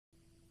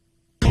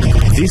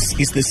This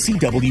is the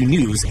CW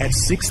News at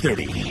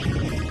 6:30.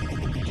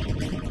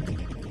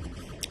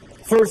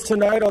 First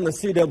tonight on the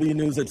CW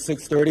News at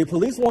 6:30,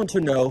 police want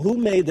to know who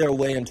made their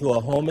way into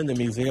a home in the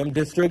Museum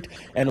District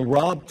and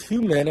robbed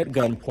two men at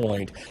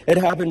gunpoint. It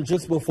happened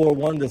just before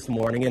 1 this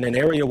morning in an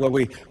area where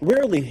we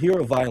rarely hear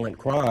of violent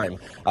crime.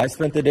 I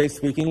spent the day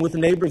speaking with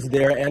neighbors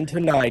there, and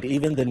tonight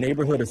even the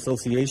neighborhood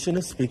association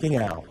is speaking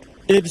out.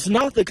 It's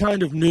not the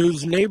kind of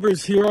news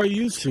neighbors here are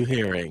used to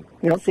hearing.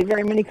 You don't see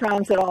very many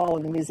crimes at all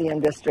in the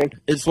Museum District.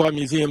 It's why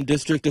Museum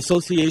District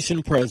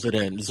Association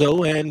President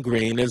Zoanne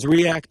Green is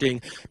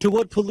reacting to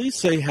what police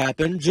say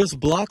happened just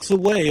blocks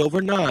away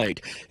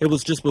overnight. It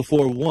was just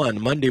before 1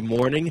 Monday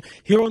morning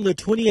here on the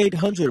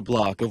 2800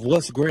 block of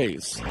West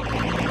Grace.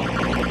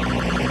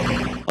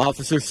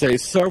 Officers say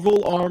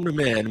several armed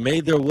men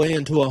made their way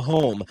into a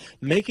home,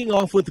 making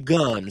off with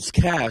guns,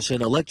 cash,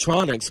 and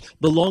electronics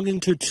belonging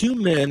to two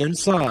men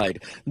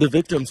inside. The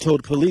victims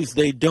told police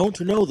they don't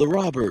know the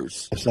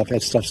robbers. I've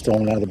had stuff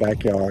stolen out of the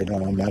backyard,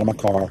 out of my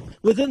car.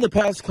 Within the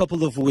past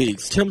couple of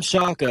weeks, Tim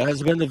Shaka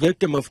has been the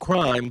victim of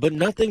crime, but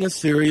nothing as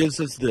serious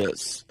as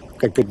this.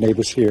 Got good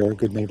neighbors here,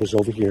 good neighbors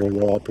over here.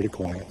 They're all pretty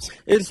quiet.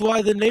 It's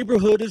why the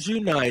neighborhood is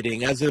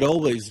uniting, as it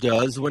always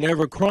does,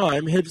 whenever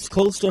crime hits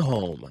close to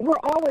home. We're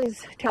always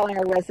telling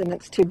our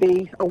residents to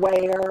be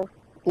aware,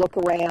 look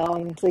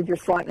around, leave your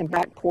front and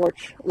back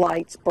porch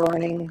lights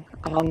burning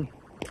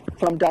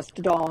from dusk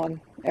to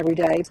dawn every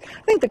day.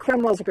 I think the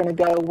criminals are going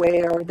to go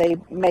where they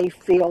may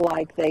feel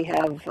like they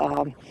have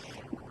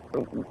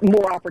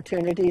more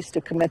opportunities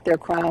to commit their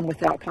crime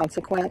without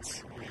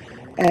consequence.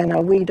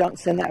 And we don't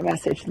send that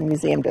message to the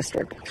Museum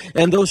District.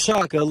 And though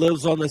Shaka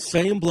lives on the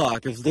same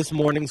block as this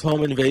morning's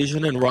home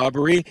invasion and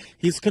robbery,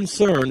 he's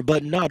concerned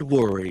but not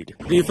worried.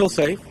 Do you feel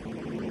safe?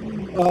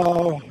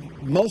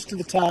 Most of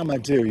the time I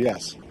do,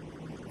 yes.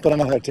 But I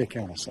know how to take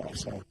care of myself,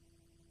 so.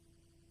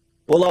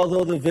 Well,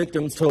 although the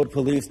victims told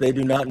police they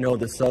do not know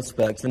the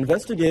suspects,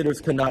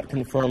 investigators cannot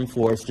confirm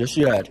for us just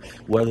yet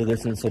whether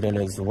this incident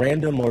is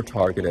random or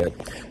targeted.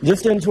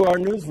 Just into our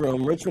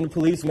newsroom, Richmond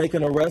police make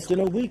an arrest in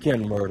a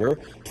weekend murder.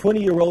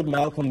 20-year-old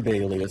Malcolm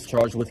Bailey is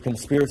charged with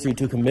conspiracy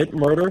to commit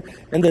murder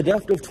and the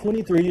death of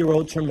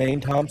 23-year-old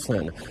Tremaine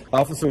Thompson.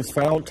 Officers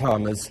found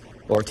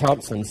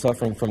Thompson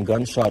suffering from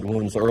gunshot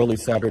wounds early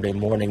Saturday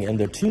morning in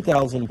the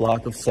 2000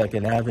 block of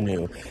 2nd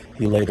Avenue.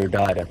 He later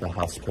died at the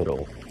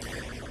hospital.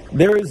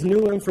 There is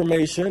new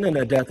information in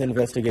a death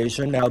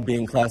investigation now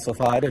being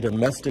classified a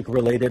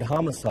domestic-related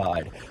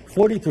homicide.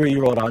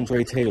 43-year-old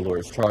Andre Taylor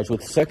is charged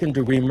with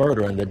second-degree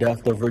murder in the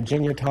death of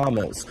Virginia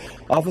Thomas.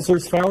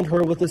 Officers found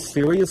her with a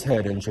serious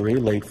head injury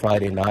late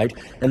Friday night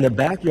in the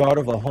backyard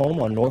of a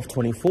home on North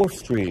 24th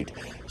Street.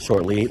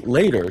 Shortly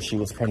later, she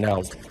was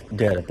pronounced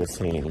dead at the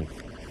scene.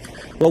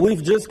 Well,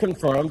 we've just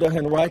confirmed a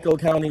Henrico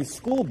County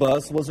school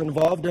bus was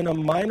involved in a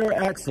minor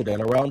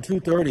accident around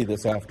 2:30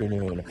 this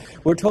afternoon.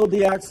 We're told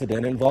the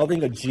accident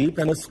involving a Jeep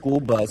and a school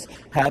bus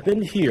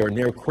happened here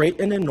near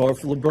Creighton and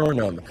North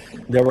Laburnum.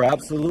 There were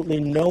absolutely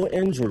no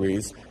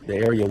injuries. The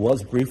area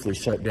was briefly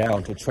shut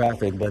down to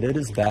traffic, but it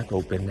is back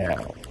open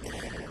now.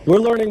 We're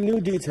learning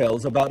new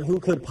details about who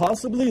could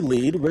possibly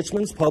lead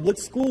Richmond's public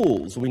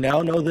schools. We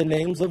now know the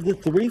names of the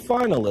 3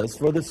 finalists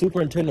for the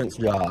superintendent's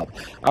job.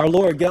 Our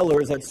Laura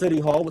Geller is at City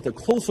Hall with a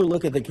closer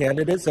look at the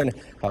candidates and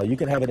how you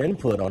can have an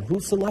input on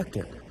who's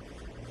selected.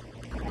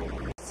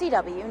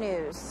 CW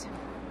News.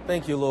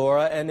 Thank you,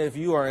 Laura. And if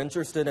you are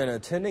interested in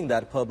attending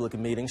that public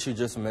meeting she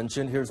just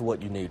mentioned, here's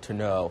what you need to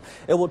know.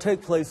 It will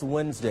take place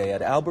Wednesday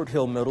at Albert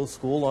Hill Middle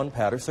School on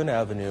Patterson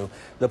Avenue.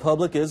 The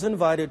public is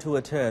invited to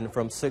attend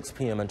from 6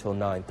 p.m. until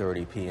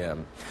 9:30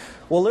 p.m.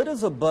 Well, it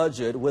is a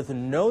budget with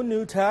no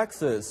new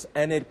taxes,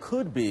 and it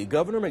could be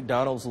Governor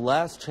McDonnell's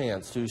last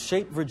chance to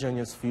shape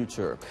Virginia's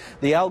future.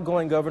 The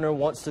outgoing governor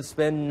wants to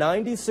spend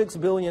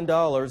 $96 billion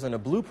in a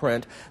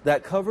blueprint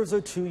that covers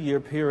a 2-year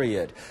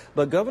period.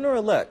 But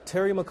Governor-elect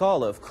Terry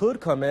McAuliffe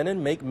could come in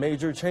and make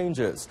major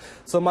changes.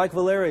 So Mike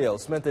Valerio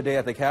spent the day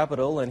at the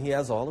Capitol, and he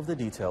has all of the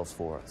details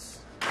for us.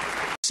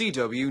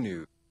 CW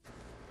News.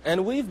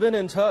 And we've been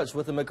in touch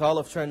with the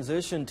McAuliffe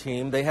transition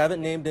team. They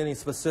haven't named any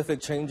specific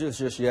changes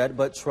just yet,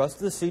 but trust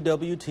the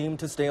CW team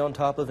to stay on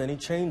top of any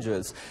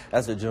changes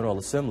as the General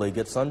Assembly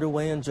gets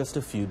underway in just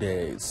a few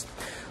days.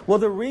 Well,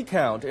 the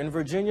recount in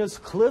Virginia's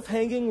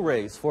cliff-hanging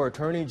race for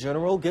Attorney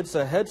General gets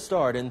a head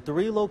start in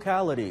 3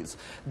 localities.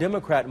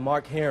 Democrat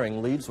Mark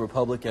Herring leads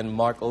Republican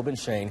Mark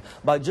Obenshain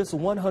by just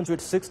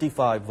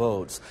 165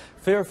 votes.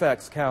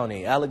 Fairfax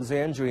County,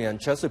 Alexandria, and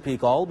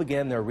Chesapeake all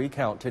began their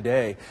recount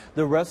today.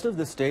 The rest of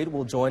the state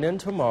will join in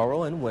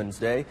tomorrow and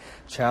Wednesday.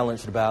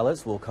 Challenged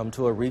ballots will come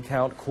to a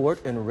recount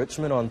court in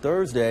Richmond on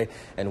Thursday,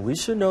 and we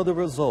should know the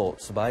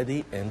results by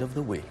the end of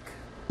the week.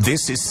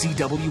 This is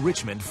CW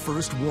Richmond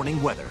First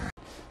Warning Weather.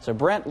 So,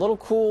 Brent, a little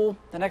cool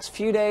the next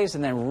few days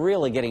and then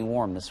really getting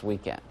warm this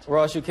weekend.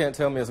 Ross, you can't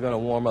tell me it's going to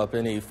warm up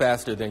any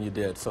faster than you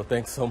did, so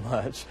thanks so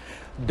much.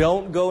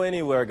 Don't go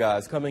anywhere,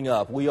 guys. Coming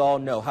up, we all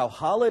know how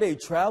holiday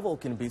travel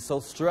can be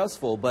so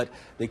stressful, but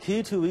the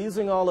key to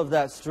easing all of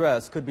that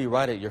stress could be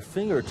right at your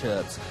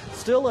fingertips.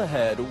 Still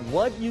ahead,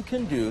 what you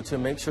can do to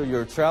make sure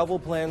your travel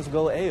plans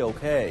go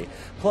A-OK.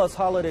 Plus,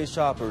 holiday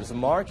shoppers,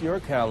 mark your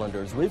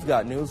calendars. We've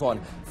got news on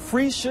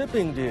free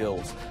shipping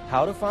deals.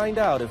 How to find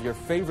out if your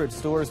favorite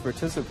store is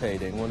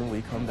participating when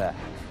we come back.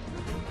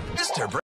 Mr. Brent.